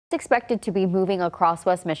Expected to be moving across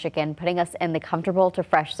West Michigan, putting us in the comfortable to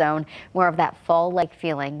fresh zone, more of that fall-like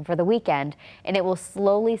feeling for the weekend, and it will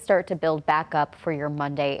slowly start to build back up for your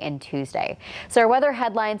Monday and Tuesday. So our weather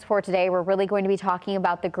headlines for today, we're really going to be talking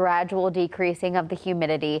about the gradual decreasing of the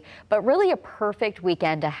humidity, but really a perfect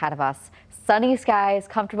weekend ahead of us. Sunny skies,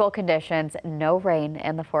 comfortable conditions, no rain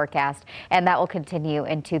in the forecast, and that will continue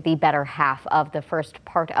into the better half of the first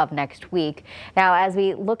part of next week. Now, as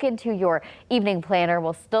we look into your evening planner,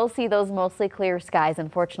 we'll still see those mostly clear skies.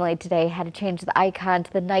 Unfortunately, today had to change the icon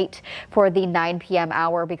to the night for the 9 p.m.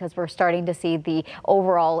 hour because we're starting to see the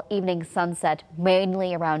overall evening sunset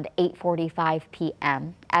mainly around 8:45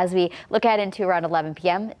 p.m. As we look ahead into around 11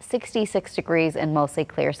 p.m., 66 degrees and mostly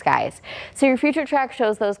clear skies. So your future track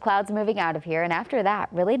shows those clouds moving out of here, and after that,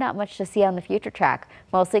 really not much to see on the future track.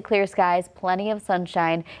 Mostly clear skies, plenty of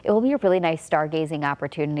sunshine. It will be a really nice stargazing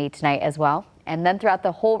opportunity tonight as well. And then throughout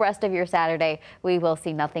the whole rest of your Saturday, we will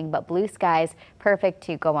see nothing but blue skies, perfect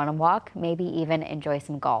to go on a walk, maybe even enjoy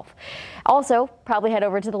some golf. Also, probably head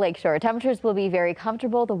over to the lakeshore. Temperatures will be very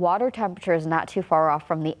comfortable. The water temperature is not too far off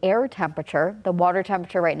from the air temperature. The water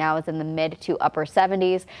temperature right now is in the mid to upper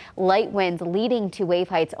 70s. Light winds leading to wave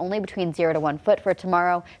heights only between 0 to 1 foot for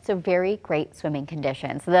tomorrow. So very great swimming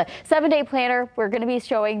conditions. The 7-day planner, we're going to be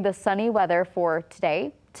showing the sunny weather for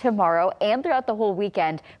today, tomorrow, and throughout the whole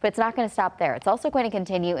weekend, but it's not going to stop there. It's also going to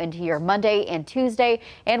continue into your Monday and Tuesday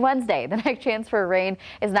and Wednesday. The next chance for rain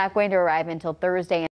is not going to arrive until Thursday.